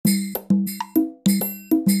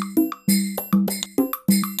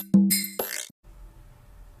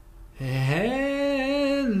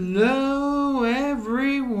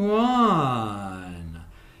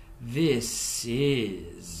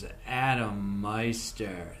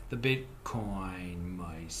Meister, the Bitcoin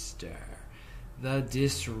Meister, the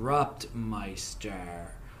Disrupt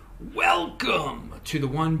Meister. Welcome to the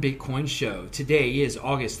One Bitcoin Show. Today is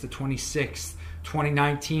August the 26th,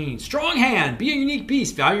 2019. Strong hand, be a unique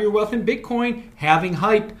beast, value your wealth in Bitcoin, having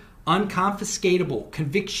hype, unconfiscatable,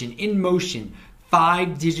 conviction, in motion,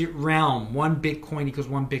 5-digit realm, one Bitcoin equals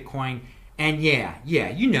one Bitcoin. And yeah,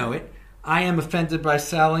 you know it. I am offended by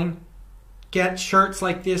selling. Get shirts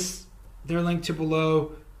like this. They're linked to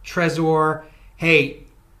below. Trezor. Hey,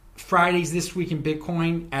 Fridays this week in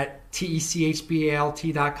Bitcoin at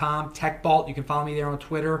techbalt.com. TechBalt. You can follow me there on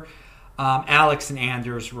Twitter. Alex and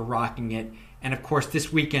Anders were rocking it. And of course,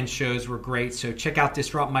 this weekend shows were great. So check out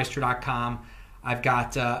disruptmeister.com. I've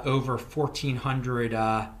got over 1,400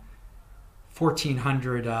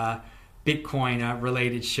 Bitcoin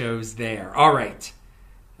related shows there. All right.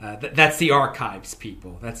 That's the archives,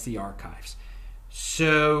 people. That's the archives.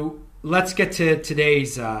 So let's get to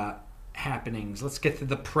today's happenings. Let's get to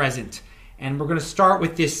the present. And we're going to start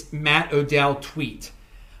with this Matt Odell tweet,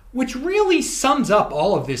 which really sums up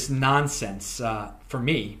all of this nonsense for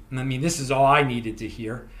me. I mean, this is all I needed to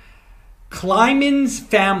hear. Kleiman's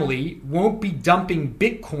family won't be dumping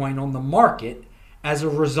Bitcoin on the market as a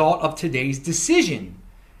result of today's decision.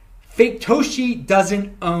 Faketoshi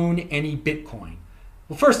doesn't own any Bitcoin.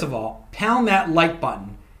 Well, first of all, pound that like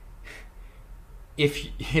button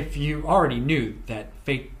if you already knew that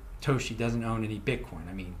Faketoshi doesn't own any Bitcoin.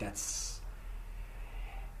 I mean,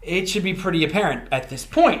 it should be pretty apparent at this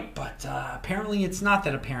point, but apparently it's not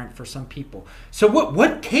that apparent for some people. So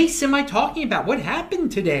what case am I talking about? What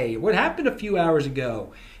happened today? What happened a few hours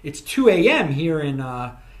ago? It's 2 a.m. here in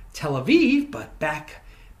Tel Aviv, but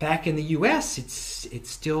back in the U.S.,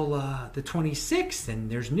 it's still the 26th,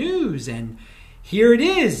 and there's news, and here it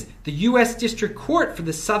is. The U.S. District Court for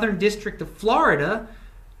the Southern District of Florida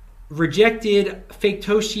rejected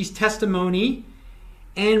Faketoshi's testimony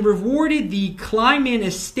and rewarded the Kleiman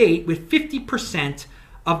estate with 50%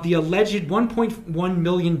 of the alleged 1.1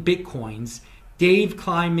 million Bitcoins Dave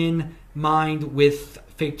Kleiman mined with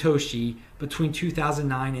Faketoshi between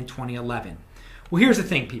 2009 and 2011. Well, here's the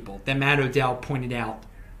thing, people, that Matt Odell pointed out,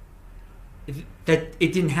 that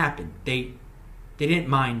it didn't happen. They didn't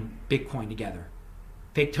mine Bitcoin together.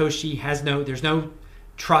 Faketoshi there's no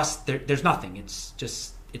trust, there's nothing.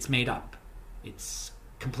 It's made up. It's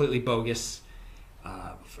completely bogus.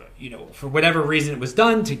 For whatever reason it was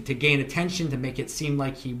done to gain attention, to make it seem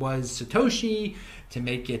like he was Satoshi, to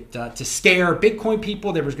make it to scare Bitcoin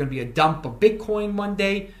people. There was going to be a dump of Bitcoin one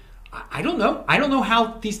day. I don't know. I don't know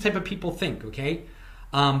how these type of people think. Okay,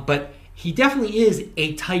 but he definitely is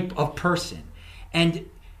a type of person, and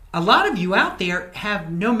a lot of you out there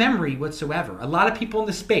have no memory whatsoever. A lot of people in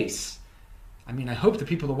the space. I mean, I hope the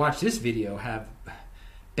people that watch this video have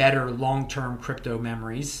better long-term crypto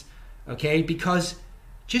memories, okay? Because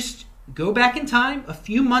just go back in time a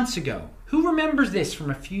few months ago. Who remembers this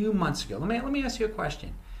from a few months ago? Let me ask you a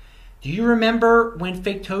question. Do you remember when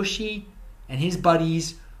Faketoshi and his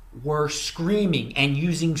buddies were screaming and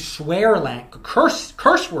using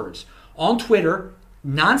curse words on Twitter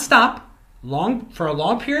nonstop, for a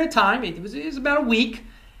long period of time? It was about a week.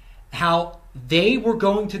 How they were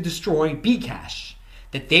going to destroy Bcash,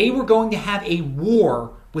 that they were going to have a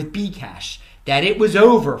war with Bcash, that it was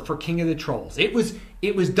over for King of the Trolls. It was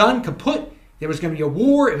done kaput. There was going to be a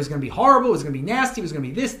war. It was going to be horrible. It was going to be nasty. It was going to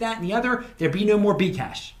be this, that, and the other. There'd be no more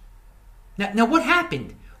Bcash. Now what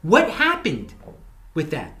happened? What happened with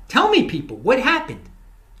that? Tell me, people, what happened?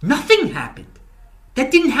 Nothing happened. That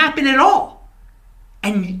didn't happen at all.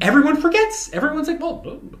 And everyone forgets. Everyone's like,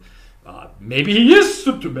 well, maybe he is.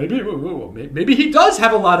 Maybe he does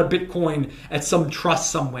have a lot of Bitcoin at some trust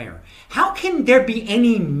somewhere. How can there be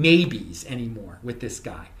any maybes anymore with this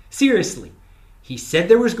guy? Seriously. He said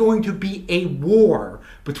there was going to be a war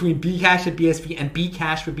between Bcash and BSV, and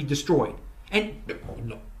Bcash would be destroyed. And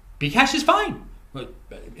Bcash is fine.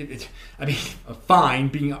 Fine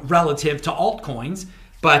being relative to altcoins,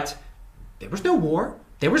 but there was no war.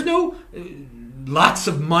 There was no lots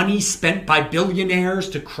of money spent by billionaires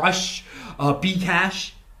to crush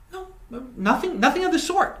Bcash. No, nothing of the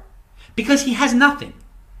sort. Because he has nothing.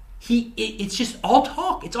 It's just all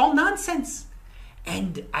talk. It's all nonsense.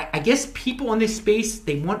 And I guess people in this space,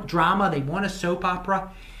 they want drama. They want a soap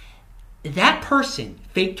opera. That person,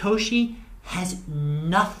 Faketoshi, has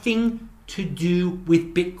nothing to do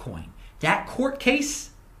with Bitcoin. That court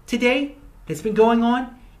case today that's been going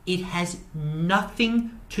on, it has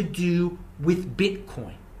nothing to do with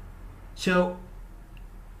Bitcoin. So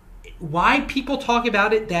why people talk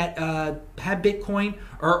about it that have Bitcoin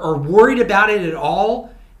or are worried about it at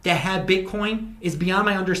all that have Bitcoin is beyond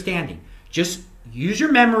my understanding. Just use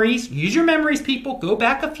your memories. Use your memories, people. Go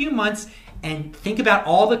back a few months and think about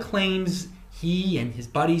all the claims he and his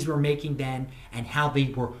buddies were making then, and how they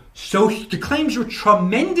were the claims were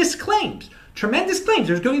tremendous claims. Tremendous claims.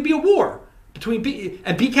 There's going to be a war between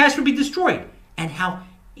and Bcash would be destroyed, and how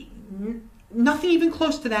nothing even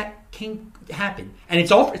close to that can happen. And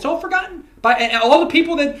it's all forgotten by all the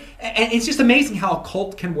people that. And it's just amazing how a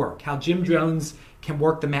cult can work. How Jim Jones can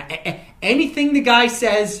work the math. Anything the guy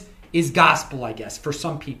says is gospel, I guess, for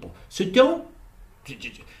some people. So don't.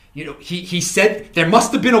 He said there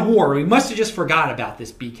must have been a war. We must have just forgot about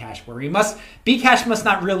this Bcash war. Bcash must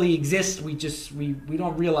not really exist. We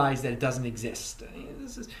don't realize that it doesn't exist.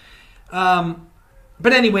 But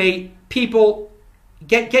anyway, people,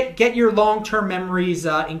 get your long-term memories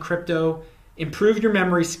in crypto. Improve your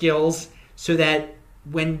memory skills so that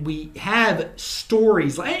when we have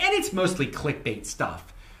stories, and it's mostly clickbait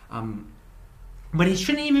stuff, but it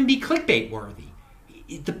shouldn't even be clickbait worthy.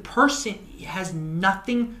 The person has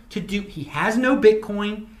nothing to do. He has no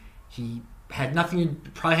Bitcoin. He probably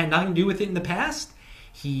had nothing to do with it in the past.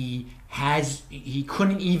 He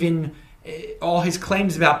couldn't even, all his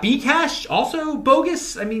claims about Bcash, also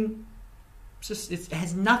bogus. I mean, it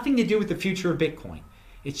has nothing to do with the future of Bitcoin.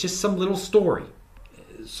 It's just some little story.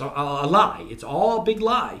 So a lie. It's all a big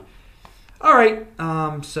lie. All right.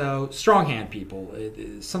 So strong hand, people.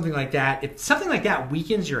 Something like that. If something like that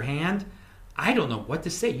weakens your hand, I don't know what to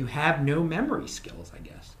say. You have no memory skills, I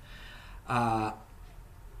guess. All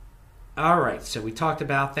right, so we talked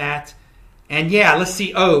about that. And yeah, let's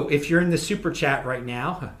see. Oh, if you're in the super chat right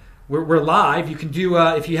now, we're live. You can do,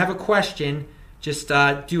 if you have a question, just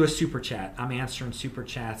do a super chat. I'm answering super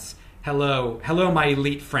chats. Hello, my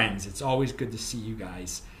elite friends. It's always good to see you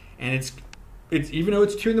guys. And it's even though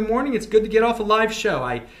it's 2 a.m, it's good to get off a live show.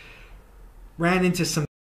 I ran into some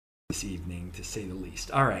this evening, to say the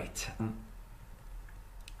least. All right.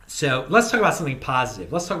 So let's talk about something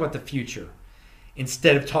positive. Let's talk about the future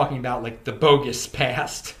instead of talking about like the bogus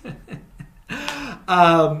past.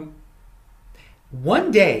 One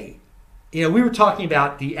day, we were talking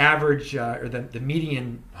about the average or the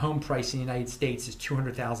median home price in the United States is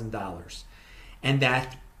 $200,000, and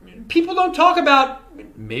that people don't talk about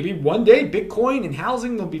maybe one day Bitcoin and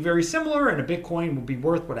housing will be very similar, and a Bitcoin will be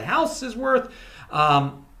worth what a house is worth.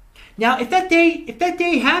 Now, if that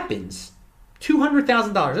day happens,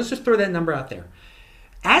 $200,000. Let's just throw that number out there.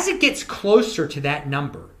 As it gets closer to that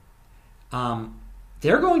number,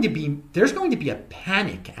 there's going to be a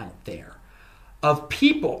panic out there of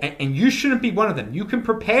people, and you shouldn't be one of them. You can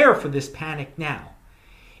prepare for this panic now.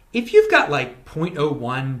 If you've got like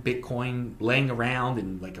 0.01 Bitcoin laying around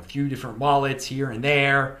in like a few different wallets here and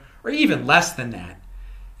there, or even less than that,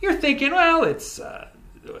 you're thinking, well, it's. I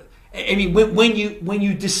mean, when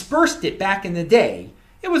you dispersed it back in the day,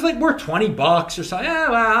 it was like worth $20 or something. Yeah,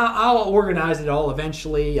 well, I'll organize it all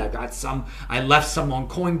eventually. I left some on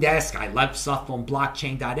CoinDesk. I left stuff on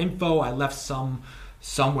blockchain.info. I left some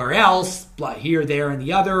somewhere else, here, there, and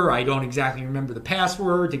the other. I don't exactly remember the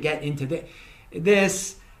password to get into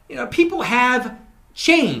this. People have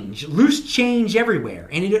change, loose change everywhere.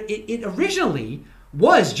 And it originally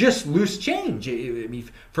was just loose change. I mean,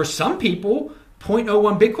 for some people,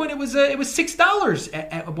 0.01 Bitcoin, it was $6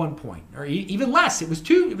 at one point, or even less. It was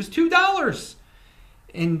 $2,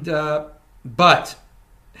 and but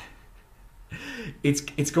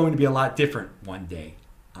it's going to be a lot different one day.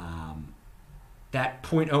 That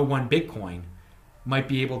 0.01 Bitcoin might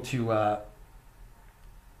be able to,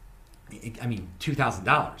 $2,000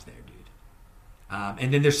 there, dude.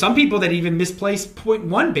 And then there's some people that even misplace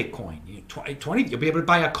 0.1 Bitcoin. 20, you'll be able to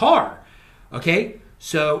buy a car. Okay.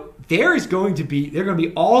 So there are going to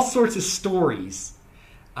be all sorts of stories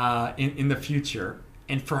in the future,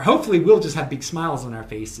 and hopefully we'll just have big smiles on our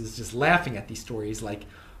faces, just laughing at these stories. Like,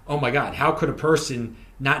 oh my God, how could a person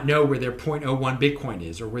not know where their 0.01 Bitcoin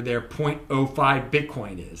is or where their 0.05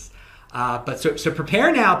 Bitcoin is? But so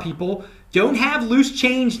prepare now, people. Don't have loose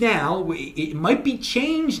change now. It might be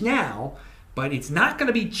change now, but it's not going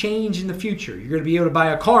to be change in the future. You're going to be able to buy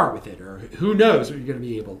a car with it, or who knows what you're going to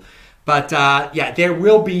be able. But there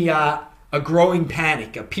will be a growing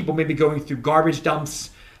panic of people maybe going through garbage dumps,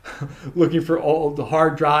 looking for all the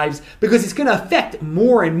hard drives, because it's going to affect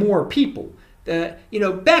more and more people.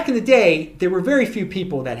 Back in the day, there were very few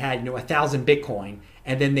people that had 1,000 Bitcoin,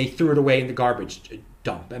 and then they threw it away in the garbage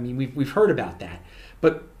dump. I mean, we've heard about that.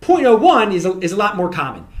 But 0.01 is a lot more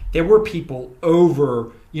common. There were people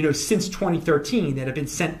over since 2013 that have been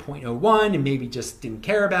sent 0.01 and maybe just didn't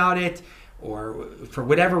care about it, or for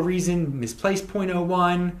whatever reason misplaced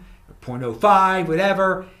 0.01, 0.05,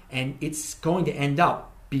 whatever, and it's going to end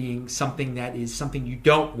up being something that is something you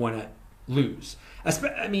don't want to lose.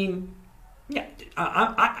 I mean, yeah,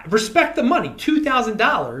 I respect the money.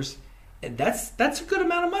 $2,000, that's a good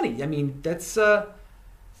amount of money. I mean, that's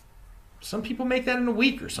some people make that in a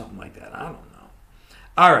week or something like that. I don't know.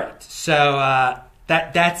 All right, so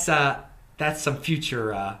that's some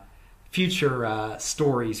future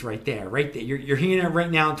stories right there. Right there, you're hearing it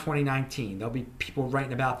right now in 2019. There'll be people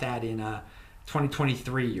writing about that in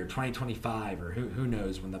 2023 or 2025, or who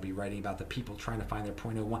knows when they'll be writing about the people trying to find their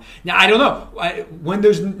 .01. Now, I don't know when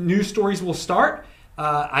those news stories will start.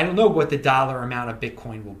 I don't know what the dollar amount of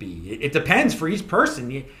Bitcoin will be. It depends for each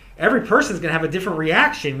person. Every person is going to have a different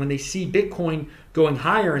reaction when they see Bitcoin going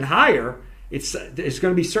higher and higher. There's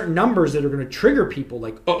going to be certain numbers that are going to trigger people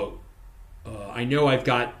like, I know I've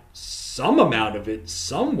got some amount of it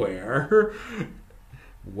somewhere.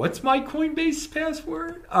 What's my Coinbase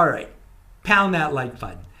password? All right. Pound that like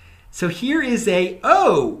button. So here is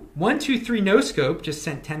 123 No Scope just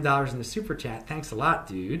sent $10 in the super chat. Thanks a lot,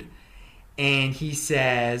 dude. And he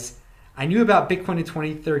says, I knew about Bitcoin in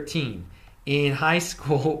 2013 in high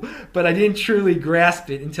school, but I didn't truly grasp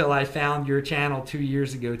it until I found your channel 2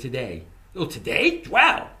 years ago today. Oh, today?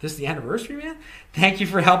 Wow. This is the anniversary, man? Thank you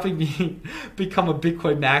for helping me become a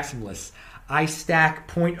Bitcoin maximalist. I stack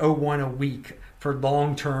 .01 a week for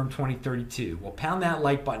long-term 2032. Well, pound that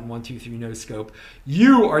like button, 123 No Scope.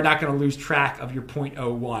 You are not going to lose track of your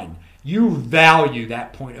 .01. You value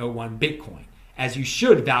that .01 Bitcoin, as you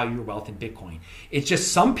should value your wealth in Bitcoin. It's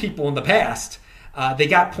just some people in the past, they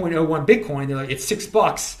got .01 Bitcoin. They're like, it's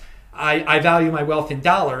 $6. I value my wealth in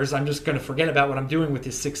dollars. I'm just going to forget about what I'm doing with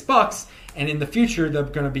this $6. And in the future, they're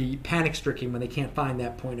going to be panic-stricken when they can't find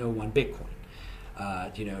that .01 Bitcoin,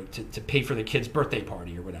 to pay for their kid's birthday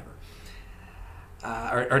party or whatever.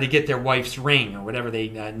 Or to get their wife's ring or whatever they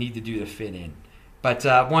need to do to fit in. But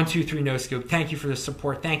 123 No Scope, thank you for the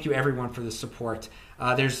support. Thank you, everyone, for the support.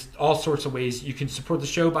 There's all sorts of ways you can support the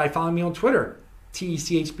show by following me on Twitter,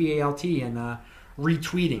 TECHBALT, and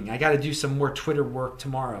retweeting. I got to do some more Twitter work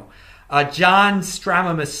tomorrow. John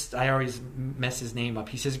Stramamus, I always mess his name up.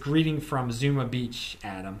 He says, greeting from Zuma Beach,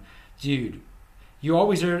 Adam. Dude, you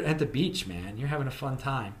always are at the beach, man. You're having a fun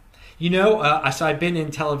time. So I've been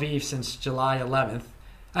in Tel Aviv since July 11th.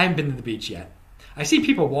 I haven't been to the beach yet. I see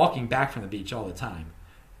people walking back from the beach all the time.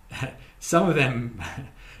 Some of them,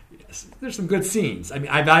 there's some good scenes. I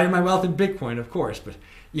mean, I value my wealth in Bitcoin, of course, but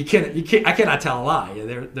I cannot tell a lie.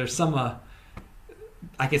 There's some,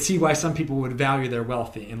 I can see why some people would value their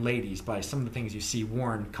wealth in ladies by some of the things you see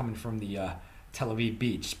worn coming from the Tel Aviv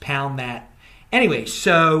beach. Pound that. Anyway,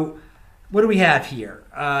 so what do we have here?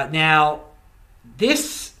 Now,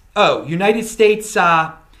 United States,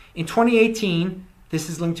 in 2018, this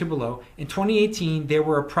is linked to below. In 2018, there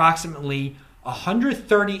were approximately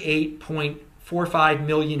 138.45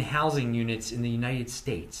 million housing units in the United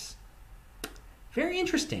States. Very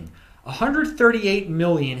interesting. 138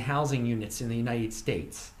 million housing units in the United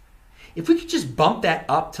States. If we could just bump that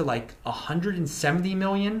up to like 170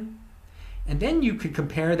 million, and then you could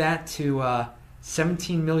compare that to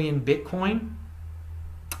 17 million Bitcoin.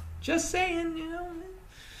 Just saying,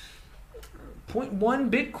 0.1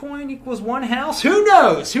 Bitcoin equals one house. Who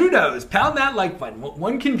knows? Pound that like button.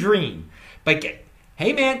 One can dream. But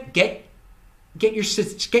get your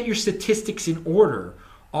statistics in order.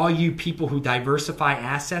 All you people who diversify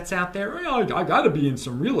assets out there, I got to be in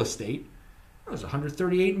some real estate. There's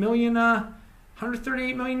 138 million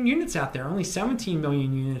units out there. Only 17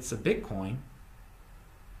 million units of Bitcoin.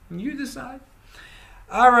 You decide.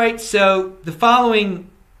 All right. So the following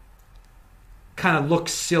kind of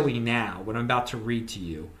looks silly now, what I'm about to read to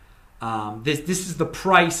you. This is the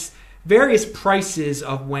various prices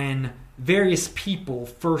of when various people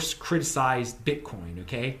first criticized Bitcoin,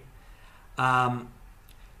 okay?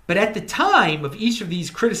 But at the time of each of these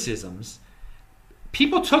criticisms,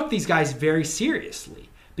 people took these guys very seriously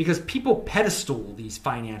because people pedestal these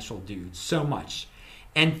financial dudes so much.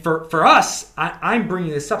 And for us, I'm bringing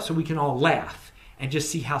this up so we can all laugh and just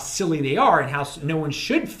see how silly they are and how no one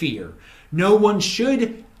should fear. No one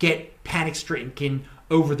should get panic-stricken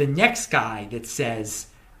over the next guy that says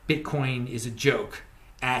Bitcoin is a joke.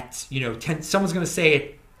 Someone's going to say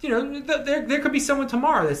it. There could be someone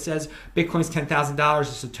tomorrow that says Bitcoin's $10,000.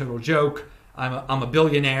 It's a total joke. I'm a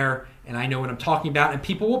billionaire and I know what I'm talking about. And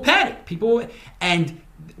people will panic. And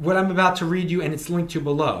what I'm about to read you, and it's linked to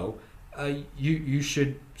below. You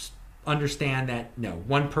should understand that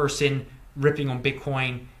one person ripping on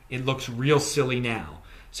Bitcoin. It looks real silly now.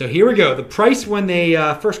 So here we go. The price when they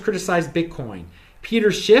first criticized Bitcoin.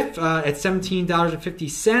 Peter Schiff at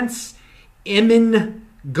 $17.50. Emin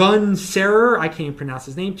Gun Serer, I can't even pronounce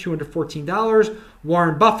his name, $214.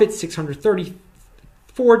 Warren Buffett, $633.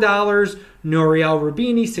 Noriel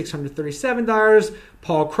Rubini, $637.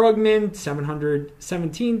 Paul Krugman,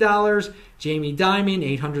 $717. Jamie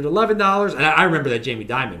Dimon, $811. And I remember that Jamie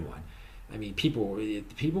Dimon one. I mean, people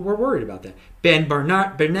were worried about that. Ben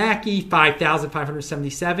Bernanke,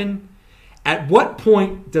 $5,577. At what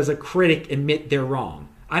point does a critic admit they're wrong?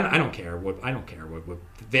 I don't care what I don't care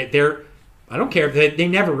if they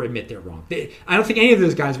never admit they're wrong. I don't think any of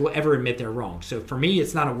those guys will ever admit they're wrong. So for me,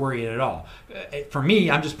 it's not a worry at all. For me,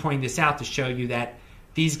 I'm just pointing this out to show you that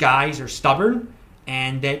these guys are stubborn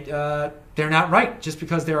and that they're not right. Just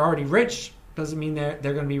because they're already rich doesn't mean they're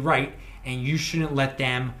going to be right. And you shouldn't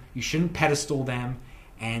you shouldn't pedestal them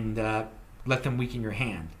and let them weaken your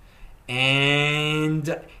hand.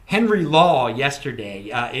 And Henry Law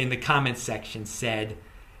yesterday in the comments section said,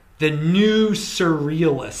 the new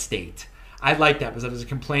surreal estate. I like that because I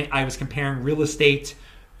was comparing real estate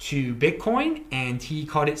to Bitcoin, and he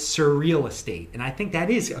called it surreal estate. And I think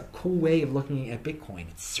that is a cool way of looking at Bitcoin.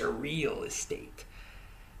 It's surreal estate.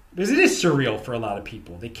 Because it is surreal for a lot of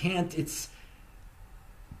people. They can't, it's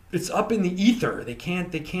up in the ether. They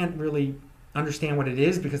can't really understand what it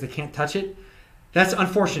is because they can't touch it. That's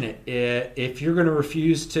unfortunate. If you're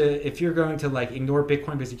going to like ignore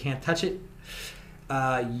Bitcoin because you can't touch it,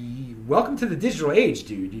 welcome to the digital age,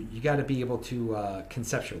 dude. You got to be able to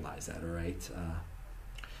conceptualize that, all right?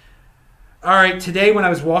 All right, today when I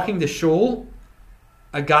was walking to shul,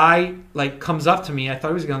 a guy like comes up to me. I thought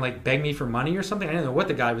he was going to like beg me for money or something. I didn't know what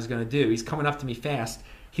the guy was going to do. He's coming up to me fast.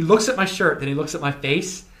 He looks at my shirt, then he looks at my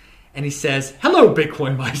face, and he says, "Hello,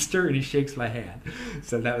 Bitcoin Meister," and he shakes my hand.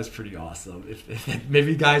 So that was pretty awesome. If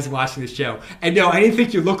maybe guys watching the show. And no, I didn't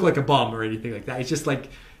think you look like a bum or anything like that. It's just like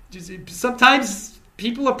sometimes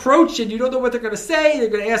people approach and you don't know what they're going to say. They're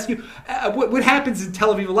going to ask you. What happens in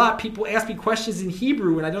Tel Aviv a lot, people ask me questions in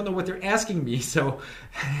Hebrew and I don't know what they're asking me. So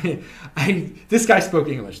this guy spoke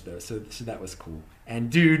English though, so that was cool. And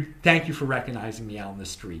dude, thank you for recognizing me out on the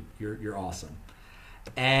street. You're awesome.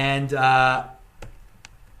 And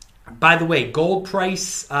by the way, gold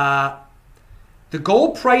price. The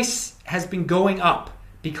gold price has been going up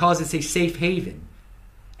because it's a safe haven,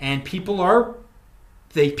 and people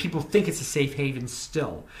think it's a safe haven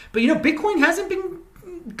still. But Bitcoin hasn't been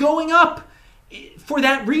going up for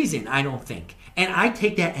that reason, I don't think. And I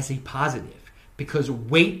take that as a positive because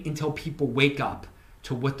wait until people wake up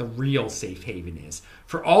to what the real safe haven is.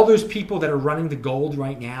 For all those people that are running the gold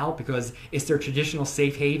right now because it's their traditional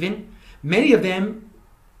safe haven, many of them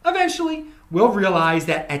eventually will realize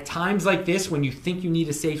that at times like this, when you think you need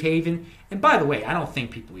a safe haven, and by the way, I don't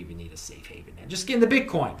think people even need a safe haven. Just get into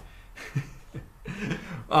Bitcoin.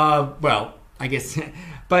 Well, I guess,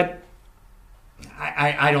 but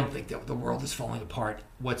I don't think that the world is falling apart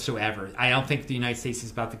whatsoever. I don't think the United States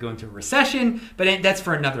is about to go into a recession, but that's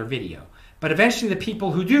for another video. But eventually the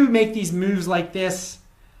people who do make these moves like this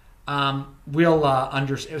will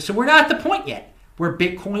understand. So we're not at the point yet where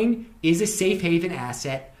Bitcoin is a safe haven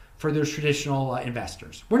asset for those traditional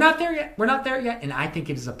investors. We're not there yet. And I think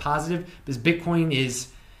it is a positive because Bitcoin is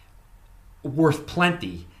worth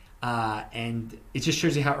plenty. And it just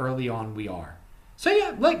shows you how early on we are. So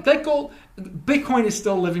yeah, like gold, Bitcoin is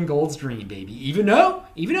still living gold's dream, baby. Even though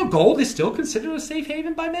gold is still considered a safe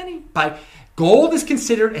haven by many. Gold is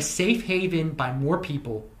considered a safe haven by more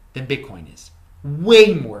people than Bitcoin is.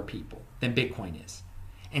 Way more people than Bitcoin is.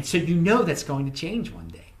 And so that's going to change one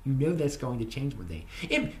day.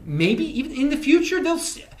 Maybe even in the future,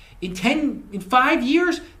 in 5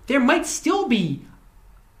 years, there might still be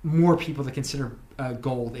more people that consider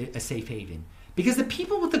gold a safe haven. Because the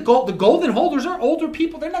people with the golden holders are older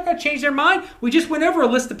people. They're not going to change their mind. We just went over a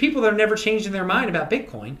list of people that have never changed their mind about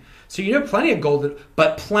Bitcoin. So plenty of gold,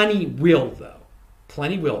 but plenty will though.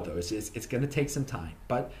 It's going to take some time.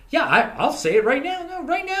 But yeah, I'll say it right now. No,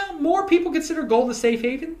 right now, more people consider gold a safe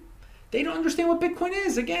haven. They don't understand what Bitcoin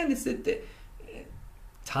is. Again, it's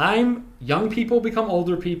time young people become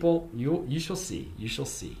older people. You shall see.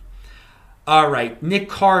 All right, Nick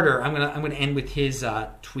Carter. I'm gonna end with his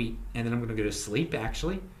tweet, and then I'm gonna go to sleep.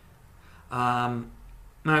 Actually, I'm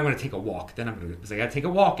gonna take a walk. Because I gotta take a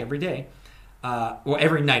walk every day.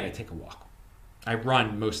 Every night I take a walk. I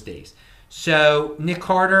run most days. So Nick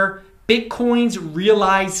Carter, Bitcoin's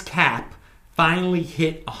realized cap finally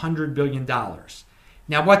hit $100 billion.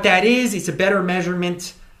 Now, what that is, it's a better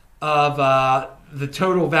measurement of the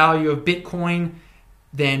total value of Bitcoin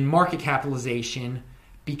than market capitalization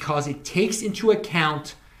because it takes into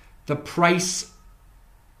account the price.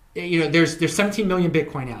 There's 17 million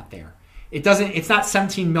Bitcoin out there. It's not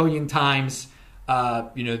 17 million times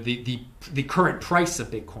the current price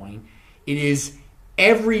of Bitcoin. It is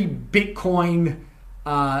every Bitcoin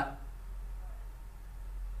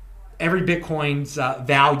every Bitcoin's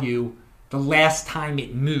value the last time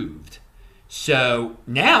it moved. So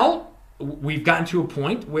now we've gotten to a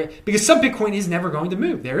point where, because some Bitcoin is never going to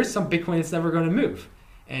move. There is some Bitcoin that's never going to move.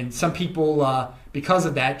 And some people, because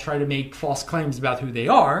of that, try to make false claims about who they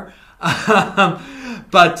are.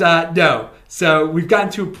 But no. So we've gotten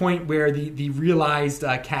to a point where the realized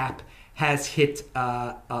cap has hit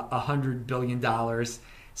 $100 billion.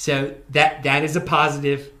 So that is a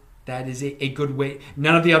positive. That is a good way.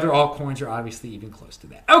 None of the other altcoins are obviously even close to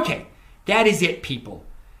that. Okay, that is it, people.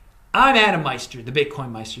 I'm Adam Meister, the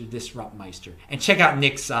Bitcoin Meister, Disrupt Meister. And check out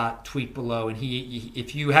Nick's tweet below. And he,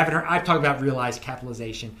 if you haven't heard, I've talked about realized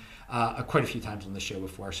capitalization quite a few times on the show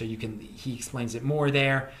before. So he explains it more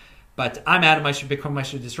there. But I'm Adam Meister, Bitcoin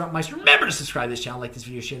Meister, Disrupt Meister. Remember to subscribe to this channel, like this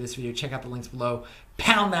video, share this video, check out the links below.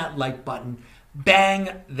 Pound that like button. Bang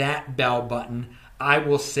that bell button. I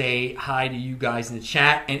will say hi to you guys in the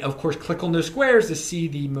chat. And, of course, click on those squares to see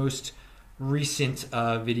the most recent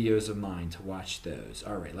videos of mine to watch those.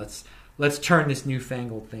 All right, let's turn this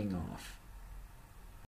newfangled thing off.